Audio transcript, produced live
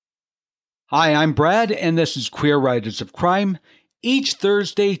Hi, I'm Brad, and this is Queer Writers of Crime. Each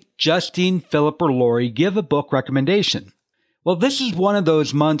Thursday, Justine, Philip, or Lori give a book recommendation. Well, this is one of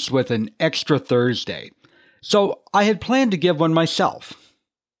those months with an extra Thursday, so I had planned to give one myself.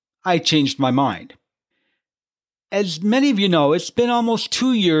 I changed my mind. As many of you know, it's been almost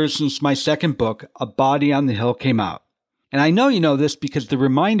 2 years since my second book, A Body on the Hill, came out. And I know you know this because the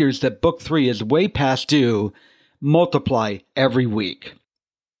reminders that book 3 is way past due multiply every week.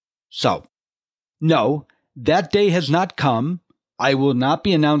 So, no, that day has not come. I will not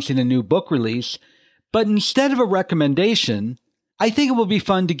be announcing a new book release, but instead of a recommendation, I think it will be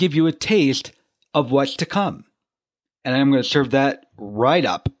fun to give you a taste of what's to come. And I'm going to serve that right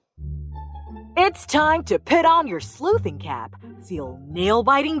up. It's time to put on your sleuthing cap, feel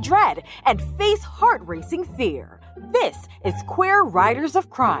nail-biting dread, and face heart-racing fear. This is Queer Writers of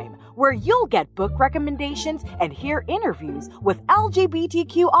Crime, where you'll get book recommendations and hear interviews with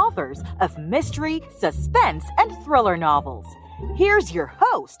LGBTQ authors of mystery, suspense, and thriller novels. Here's your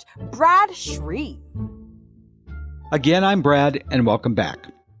host, Brad Shreve. Again, I'm Brad, and welcome back.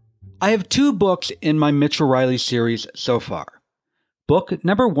 I have 2 books in my Mitchell Riley series so far. Book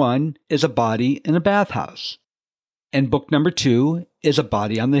number 1 is A Body in a Bathhouse, and book number 2 is A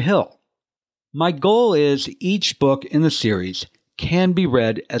Body on the Hill. My goal is each book in the series can be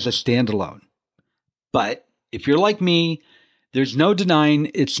read as a standalone. But if you're like me, there's no denying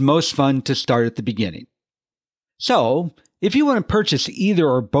it's most fun to start at the beginning. So, if you want to purchase either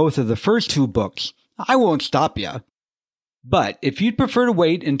or both of the first 2 books, I won't stop you. But if you'd prefer to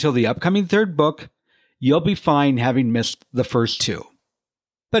wait until the upcoming 3rd book, you'll be fine having missed the first 2.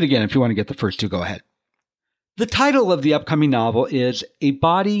 But again, if you want to get the first 2, go ahead. The title of the upcoming novel is A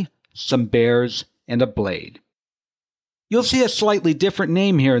Body, Some Bears, and a Blade. You'll see a slightly different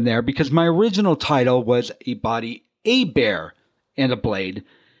name here and there because my original title was A Body, a Bear, and a Blade,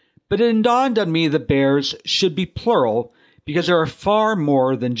 but it dawned on me that bears should be plural because there are far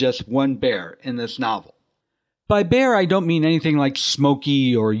more than just one bear in this novel. By bear, I don't mean anything like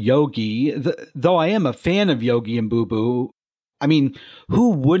Smokey or Yogi, though I am a fan of Yogi and Boo Boo. I mean,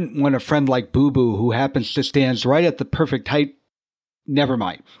 who wouldn't want a friend like Boo Boo who happens to stand right at the perfect height? Never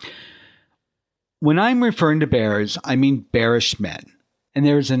mind. When I'm referring to bears, I mean bearish men. And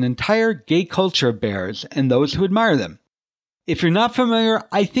there is an entire gay culture of bears and those who admire them. If you're not familiar,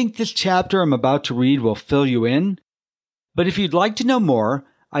 I think this chapter I'm about to read will fill you in. But if you'd like to know more,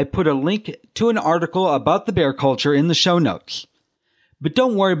 I put a link to an article about the bear culture in the show notes. But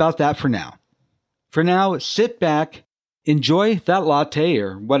don't worry about that for now. For now, sit back, enjoy that latte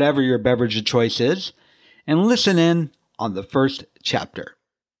or whatever your beverage of choice is, and listen in on the first chapter.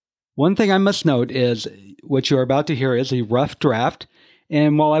 One thing I must note is what you're about to hear is a rough draft,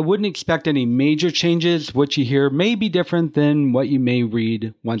 and while I wouldn't expect any major changes, what you hear may be different than what you may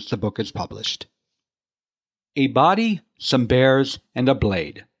read once the book is published. A Body, Some Bears, and a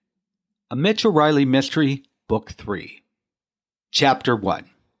Blade. A Mitchell Riley Mystery, Book 3. Chapter 1.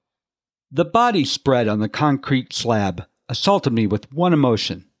 The body spread on the concrete slab assaulted me with one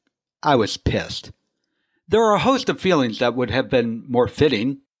emotion. I was pissed. There are a host of feelings that would have been more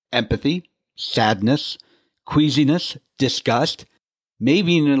fitting: empathy, sadness, queasiness, disgust,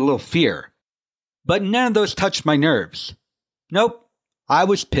 maybe even a little fear. But none of those touched my nerves. Nope, I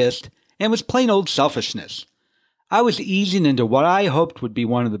was pissed, and it was plain old selfishness. I was easing into what I hoped would be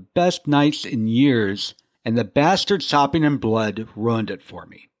one of the best nights in years, and the bastard sopping in blood ruined it for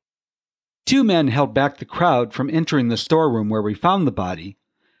me. 2 men held back the crowd from entering the storeroom where we found the body,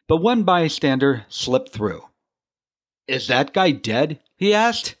 but one bystander slipped through. "Is that guy dead?" he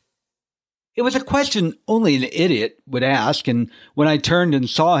asked. It was a question only an idiot would ask, and when I turned and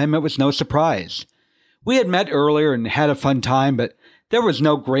saw him, it was no surprise. We had met earlier and had a fun time, but there was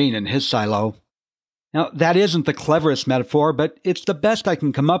no grain in his silo. Now, that isn't the cleverest metaphor, but it's the best I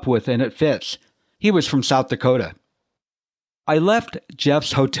can come up with, and it fits. He was from South Dakota. I left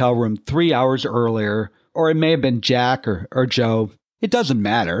Jeff's hotel room 3 hours earlier, or it may have been Jack or Joe. It doesn't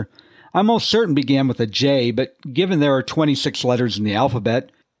matter. I'm almost certain began with a J, but given there are 26 letters in the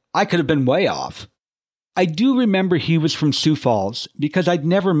alphabet, I could have been way off. I do remember he was from Sioux Falls because I'd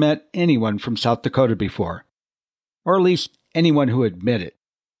never met anyone from South Dakota before, or at least anyone who would admit it.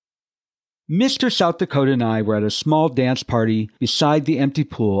 Mr. South Dakota and I were at a small dance party beside the empty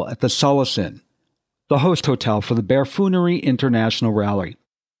pool at the Solace Inn, the host hotel for the Bearfoonery International Rally.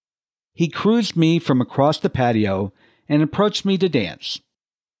 He cruised me from across the patio and approached me to dance.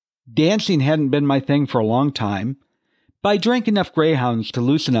 Dancing hadn't been my thing for a long time, but I drank enough Greyhounds to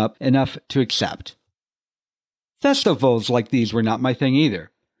loosen up enough to accept. Festivals like these were not my thing either,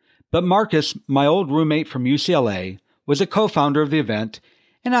 but Marcus, my old roommate from UCLA, was a co-founder of the event,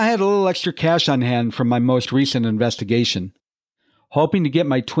 and I had a little extra cash on hand from my most recent investigation. Hoping to get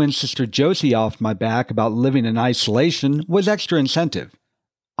my twin sister Josie off my back about living in isolation was extra incentive.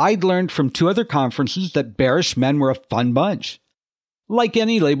 I'd learned from 2 other conferences that bearish men were a fun bunch. Like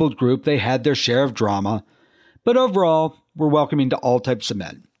any labeled group, they had their share of drama, but overall were welcoming to all types of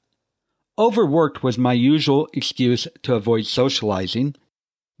men. Overworked was my usual excuse to avoid socializing.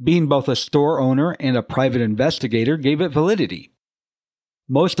 Being both a store owner and a private investigator gave it validity.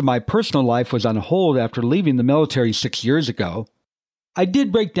 Most of my personal life was on hold after leaving the military 6 years ago. I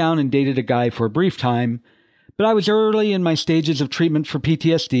did break down and dated a guy for a brief time, but I was early in my stages of treatment for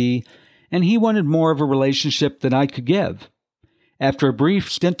PTSD, and he wanted more of a relationship than I could give. After a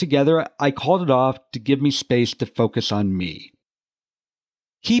brief stint together, I called it off to give me space to focus on me.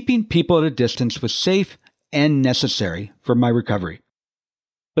 Keeping people at a distance was safe and necessary for my recovery.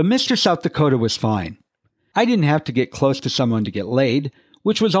 But Mr. South Dakota was fine. I didn't have to get close to someone to get laid,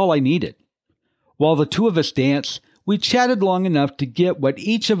 which was all I needed. While the 2 of us danced, we chatted long enough to get what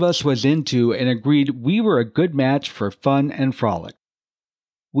each of us was into and agreed we were a good match for fun and frolic.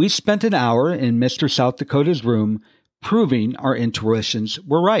 We spent an hour in Mr. South Dakota's room, proving our intuitions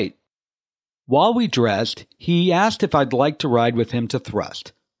were right. While we dressed, he asked if I'd like to ride with him to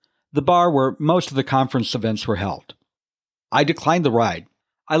Thrust, the bar where most of the conference events were held. I declined the ride.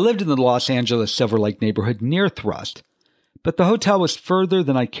 I lived in the Los Angeles Silver Lake neighborhood near Thrust, but the hotel was further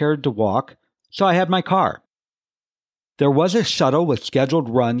than I cared to walk, so I had my car. There was a shuttle with scheduled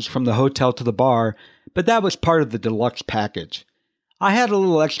runs from the hotel to the bar, but that was part of the deluxe package. I had a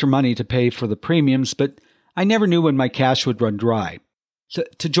little extra money to pay for the premiums, but I never knew when my cash would run dry. So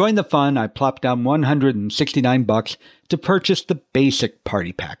to join the fun, I plopped down $169 to purchase the basic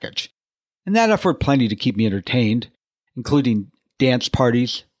party package. And that offered plenty to keep me entertained, including dance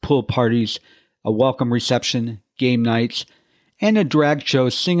parties, pool parties, a welcome reception, game nights, and a drag show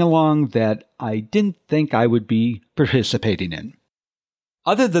sing-along that I didn't think I would be participating in.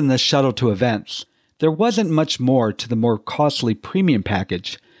 Other than the shuttle to events, there wasn't much more to the more costly premium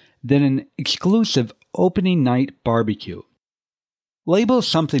package than an exclusive opening night barbecue. Label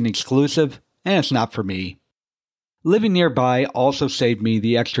something exclusive, and it's not for me. Living nearby also saved me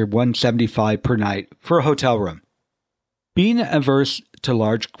the extra $175 per night for a hotel room. Being averse to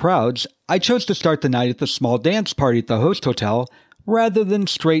large crowds, I chose to start the night at the small dance party at the host hotel rather than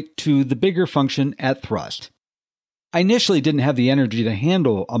straight to the bigger function at Thrust. I initially didn't have the energy to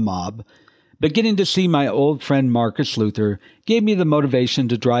handle a mob, but getting to see my old friend Marcus Luther gave me the motivation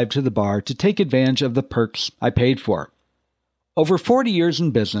to drive to the bar to take advantage of the perks I paid for. Over 40 years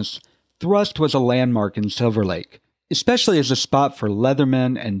in business, Thrust was a landmark in Silver Lake, especially as a spot for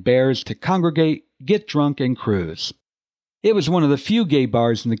leathermen and bears to congregate, get drunk, and cruise. It was one of the few gay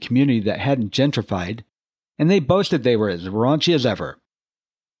bars in the community that hadn't gentrified, and they boasted they were as raunchy as ever.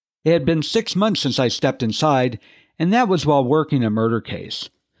 It had been 6 months since I stepped inside, and that was while working a murder case.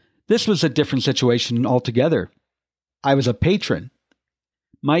 This was a different situation altogether. I was a patron.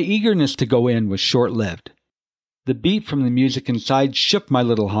 My eagerness to go in was short-lived. The beat from the music inside shook my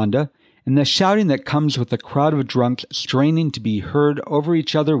little Honda, and the shouting that comes with a crowd of drunks straining to be heard over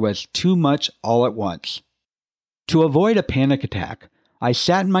each other was too much all at once. To avoid a panic attack, I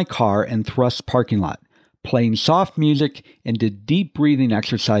sat in my car in Thrust parking lot, playing soft music and did deep breathing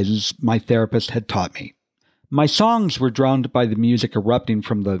exercises my therapist had taught me. My songs were drowned by the music erupting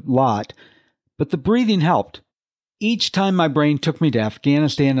from the lot, but the breathing helped. Each time my brain took me to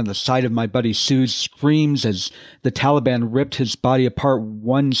Afghanistan and the sight of my buddy Sue's screams as the Taliban ripped his body apart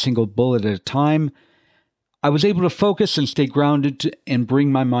one single bullet at a time, I was able to focus and stay grounded and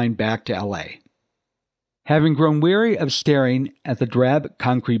bring my mind back to L.A. Having grown weary of staring at the drab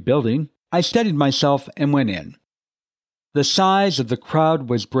concrete building, I steadied myself and went in. The size of the crowd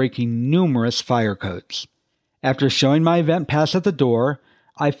was breaking numerous fire codes. After showing my event pass at the door,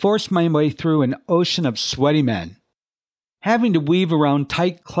 I forced my way through an ocean of sweaty men. Having to weave around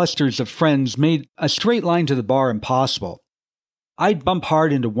tight clusters of friends made a straight line to the bar impossible. I'd bump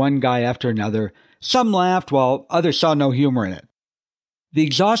hard into one guy after another. Some laughed while others saw no humor in it. The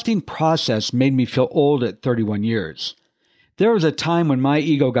exhausting process made me feel old at 31 years. There was a time when my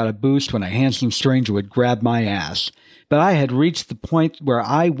ego got a boost when a handsome stranger would grab my ass, but I had reached the point where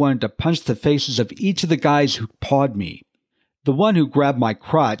I wanted to punch the faces of each of the guys who pawed me. The one who grabbed my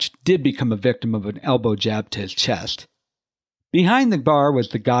crotch did become a victim of an elbow jab to his chest. Behind the bar was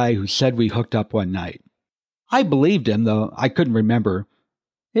the guy who said we hooked up one night. I believed him, though I couldn't remember.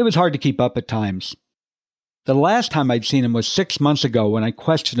 It was hard to keep up at times. The last time I'd seen him was 6 months ago when I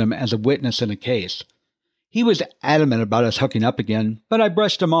questioned him as a witness in a case. He was adamant about us hooking up again, but I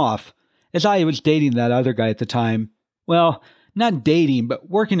brushed him off, as I was dating that other guy at the time. Well, Not dating, but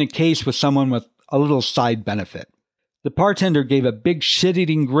working a case with someone with a little side benefit. The bartender gave a big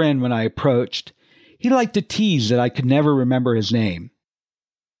shit-eating grin when I approached. He liked to tease that I could never remember his name.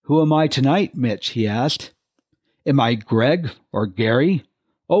 "Who am I tonight, Mitch?" he asked. "Am I Greg or Gary?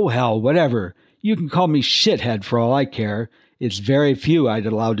 Oh, hell, whatever. You can call me Shithead for all I care. It's very few I'd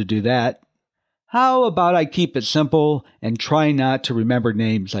allow to do that." "How about I keep it simple and try not to remember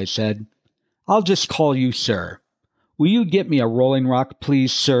names," I said. "I'll just call you Sir. Will you get me a Rolling Rock,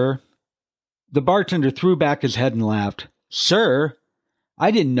 please, sir?" The bartender threw back his head and laughed. "Sir?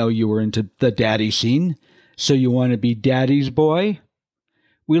 I didn't know you were into the daddy scene. So you want to be daddy's boy?"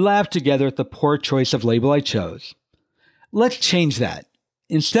 We laughed together at the poor choice of label I chose. "Let's change that.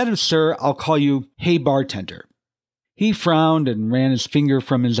 Instead of sir, I'll call you Hey Bartender." He frowned and ran his finger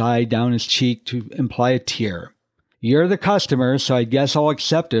from his eye down his cheek to imply a tear. "You're the customer, so I guess I'll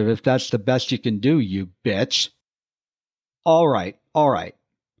accept it if that's the best you can do, you bitch." All right.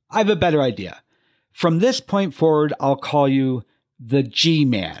 I have a better idea. From this point forward, I'll call you the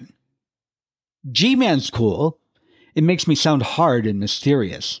G-Man. G-Man's cool. It makes me sound hard and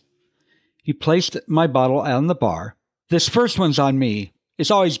mysterious. He placed my bottle on the bar. "This first one's on me.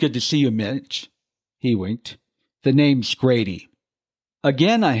 It's always good to see you, Mitch." He winked. "The name's Grady."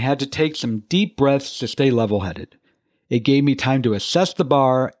 Again, I had to take some deep breaths to stay level-headed. It gave me time to assess the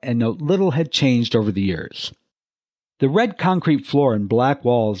bar and note little had changed over the years. The red concrete floor and black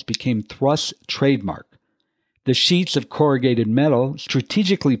walls became Thrust's trademark. The sheets of corrugated metal,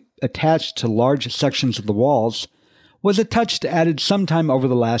 strategically attached to large sections of the walls, was a touch added sometime over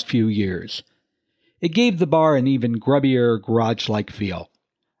the last few years. It gave the bar an even grubbier, garage-like feel.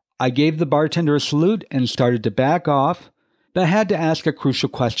 I gave the bartender a salute and started to back off, but I had to ask a crucial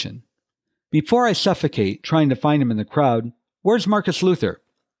question. Before I suffocate trying to find him in the crowd, where's Marcus Luther?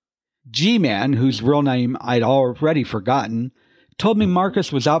 G-Man, whose real name I'd already forgotten, told me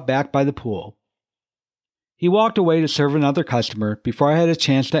Marcus was out back by the pool. He walked away to serve another customer before I had a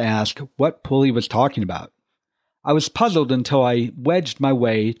chance to ask what pool he was talking about. I was puzzled until I wedged my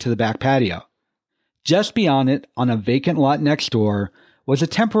way to the back patio. Just beyond it, on a vacant lot next door, was a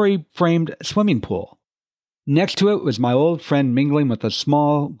temporary framed swimming pool. Next to it was my old friend mingling with a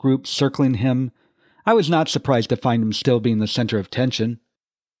small group circling him. I was not surprised to find him still being the center of attention.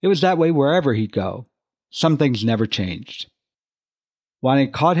 It was that way wherever he'd go. Some things never changed. When I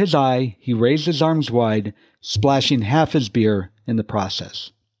caught his eye, he raised his arms wide, splashing half his beer in the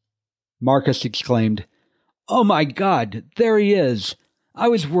process. Marcus exclaimed, "Oh my God, there he is! I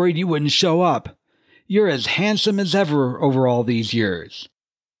was worried you wouldn't show up. You're as handsome as ever over all these years."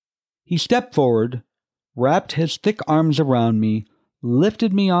 He stepped forward, wrapped his thick arms around me,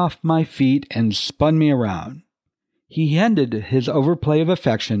 lifted me off my feet, and spun me around. He ended his overplay of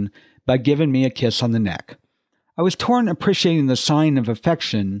affection by giving me a kiss on the neck. I was torn appreciating the sign of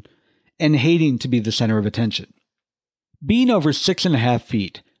affection and hating to be the center of attention. Being over 6.5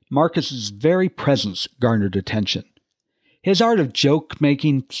 feet, Marcus's very presence garnered attention. His art of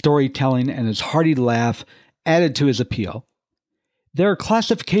joke-making, storytelling, and his hearty laugh added to his appeal. There are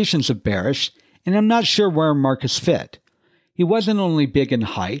classifications of bearish, and I'm not sure where Marcus fit. He wasn't only big in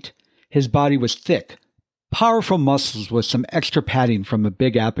height, his body was thick, powerful muscles with some extra padding from a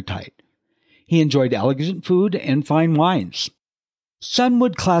big appetite. He enjoyed elegant food and fine wines. Some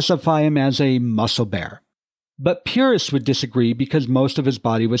would classify him as a muscle bear, but purists would disagree because most of his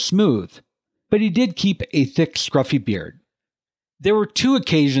body was smooth. But he did keep a thick, scruffy beard. There were 2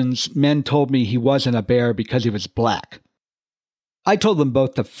 occasions men told me he wasn't a bear because he was black. I told them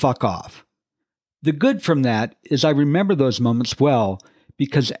both to fuck off. The good from that is I remember those moments well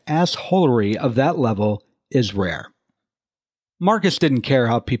because assholery of that level is rare. Marcus didn't care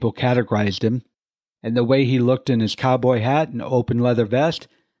how people categorized him, and the way he looked in his cowboy hat and open leather vest,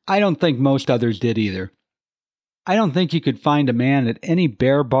 I don't think most others did either. I don't think you could find a man at any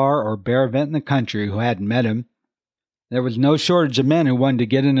bear bar or bear event in the country who hadn't met him. There was no shortage of men who wanted to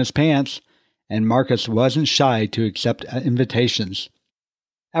get in his pants, and Marcus wasn't shy to accept invitations.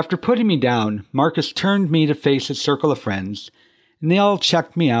 After putting me down, Marcus turned me to face his circle of friends, and they all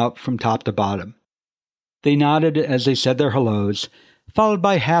checked me out from top to bottom. They nodded as they said their hellos, followed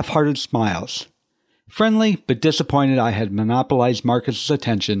by half-hearted smiles. Friendly but disappointed I had monopolized Marcus's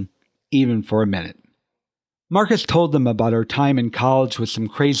attention, even for a minute. Marcus told them about our time in college with some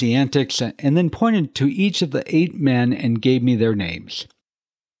crazy antics and then pointed to each of the 8 men and gave me their names.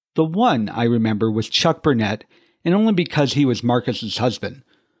 The one, I remember, was Chuck Burnett, and only because he was Marcus's husband,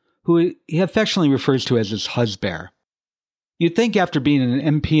 who he affectionately refers to as his husbear. You'd think after being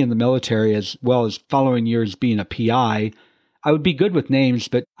an MP in the military as well as following years being a PI, I would be good with names,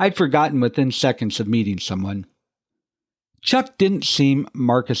 but I'd forgotten within seconds of meeting someone. Chuck didn't seem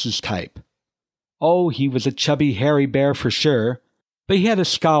Marcus's type. Oh, he was a chubby, hairy bear for sure, but he had a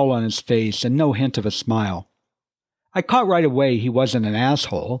scowl on his face and no hint of a smile. I caught right away he wasn't an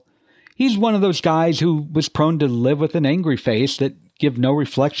asshole. He's one of those guys who was prone to live with an angry face that give no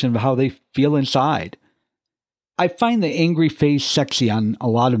reflection of how they feel inside. I find the angry face sexy on a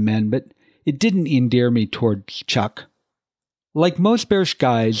lot of men, but it didn't endear me towards Chuck. Like most bearish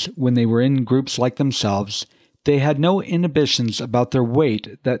guys, when they were in groups like themselves, they had no inhibitions about their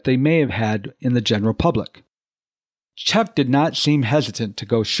weight that they may have had in the general public. Chuck did not seem hesitant to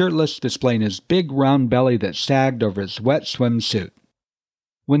go shirtless, displaying his big round belly that sagged over his wet swimsuit.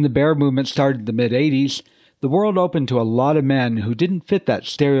 When the bear movement started in the mid-'80s, the world opened to a lot of men who didn't fit that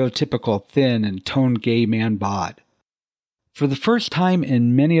stereotypical thin and toned gay man bod. For the first time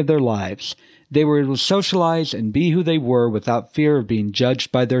in many of their lives, they were able to socialize and be who they were without fear of being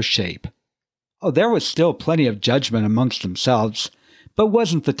judged by their shape. Oh, there was still plenty of judgment amongst themselves, but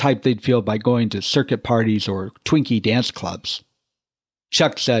wasn't the type they'd feel by going to circuit parties or Twinkie dance clubs.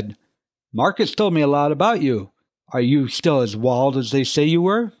 Chuck said, "Marcus told me a lot about you. Are you still as wild as they say you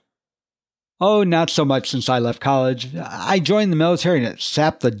were?" "Oh, not so much since I left college. I joined the military and it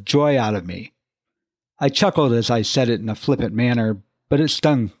sapped the joy out of me." I chuckled as I said it in a flippant manner, but it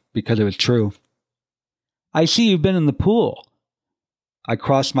stung because it was true. "I see you've been in the pool." I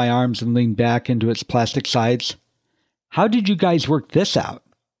crossed my arms and leaned back into its plastic sides. "How did you guys work this out?"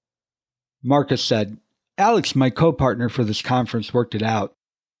 Marcus said, "Alex, my co-partner for this conference, worked it out.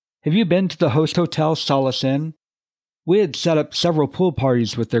 Have you been to the host hotel, Solace Inn? We had set up several pool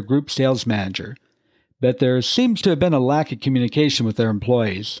parties with their group sales manager, but there seems to have been a lack of communication with their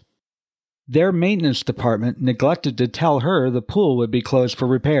employees. Their maintenance department neglected to tell her the pool would be closed for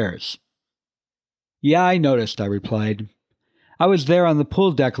repairs." "Yeah, I noticed," I replied. "I was there on the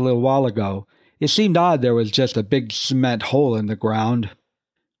pool deck a little while ago. It seemed odd there was just a big cement hole in the ground."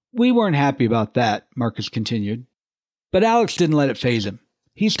 "We weren't happy about that," Marcus continued. "But Alex didn't let it faze him.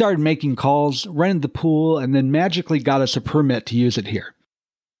 He started making calls, rented the pool, and then magically got us a permit to use it here.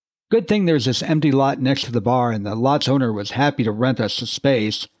 Good thing there's this empty lot next to the bar, and the lot's owner was happy to rent us the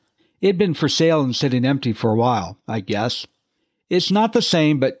space. It'd been for sale and sitting empty for a while, I guess. It's not the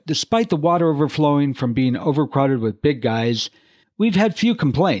same, but despite the water overflowing from being overcrowded with big guys, we've had few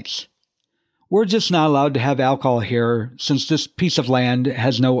complaints. We're just not allowed to have alcohol here since this piece of land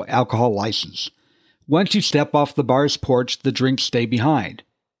has no alcohol license. Once you step off the bar's porch, the drinks stay behind."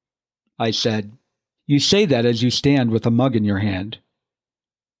 I said, "You say that as you stand with a mug in your hand."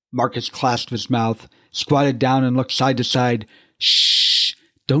 Marcus clasped his mouth, squatted down, and looked side to side. "Shh!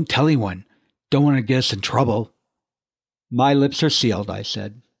 Don't tell anyone. Don't want to get us in trouble." "My lips are sealed," I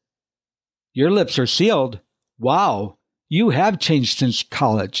said. "Your lips are sealed? Wow! You have changed since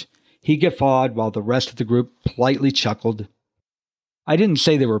college." He guffawed while the rest of the group politely chuckled. "I didn't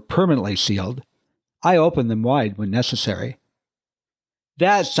say they were permanently sealed. I open them wide when necessary."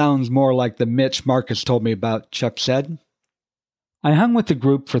 "That sounds more like the Mitch Marcus told me about," Chuck said. I hung with the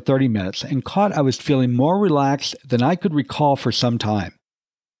group for 30 minutes and caught I was feeling more relaxed than I could recall for some time.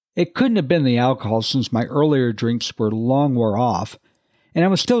 It couldn't have been the alcohol since my earlier drinks were long wore off, and I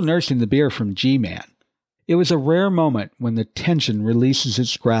was still nursing the beer from G-Man. It was a rare moment when the tension releases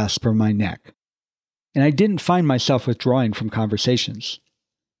its grasp from my neck, and I didn't find myself withdrawing from conversations.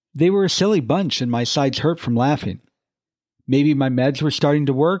 They were a silly bunch and my sides hurt from laughing. Maybe my meds were starting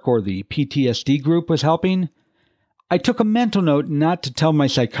to work or the PTSD group was helping. I took a mental note not to tell my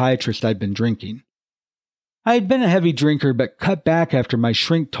psychiatrist I'd been drinking. I had been a heavy drinker but cut back after my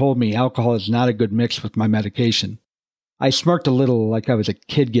shrink told me alcohol is not a good mix with my medication. I smirked a little like I was a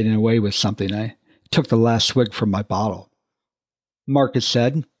kid getting away with something. I took the last swig from my bottle. Marcus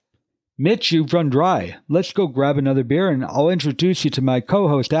said, "Mitch, you've run dry. Let's go grab another beer and I'll introduce you to my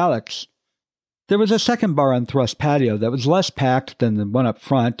co-host, Alex." There was a second bar on Thrust Patio that was less packed than the one up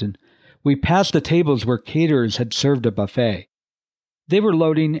front, and we passed the tables where caterers had served a buffet. They were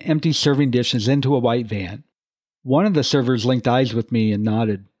loading empty serving dishes into a white van. One of the servers linked eyes with me and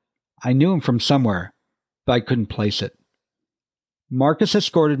nodded. I knew him from somewhere, but I couldn't place it. Marcus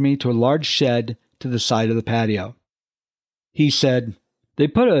escorted me to a large shed to the side of the patio. He said, "They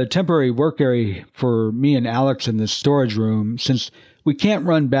put a temporary work area for me and Alex in this storage room. Since we can't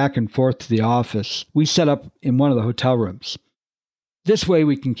run back and forth to the office, we set up in one of the hotel rooms. This way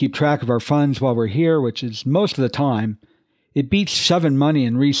we can keep track of our funds while we're here, which is most of the time. It beats shoving money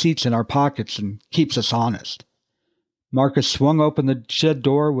and receipts in our pockets and keeps us honest." Marcus swung open the shed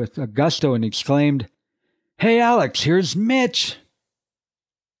door with a gusto and exclaimed, "Hey, Alex, here's Mitch."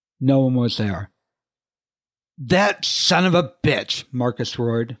 No one was there. "That son of a bitch," Marcus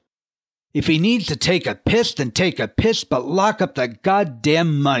roared. If he needs to take a piss, then take a piss, but lock up the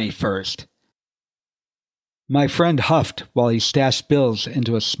goddamn money first. My friend huffed while he stashed bills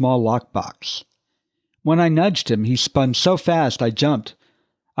into a small lockbox. When I nudged him, he spun so fast I jumped.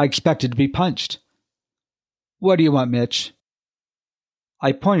 I expected to be punched. What do you want, Mitch?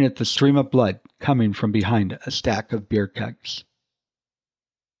 I pointed at the stream of blood coming from behind a stack of beer kegs.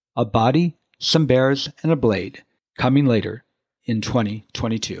 A body, some bears, and a blade, coming later in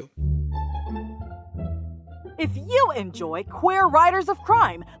 2022. If you enjoy Queer Writers of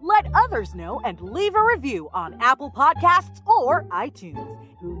Crime, let others know and leave a review on Apple Podcasts or iTunes.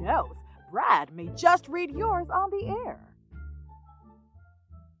 Who knows? Brad may just read yours on the air.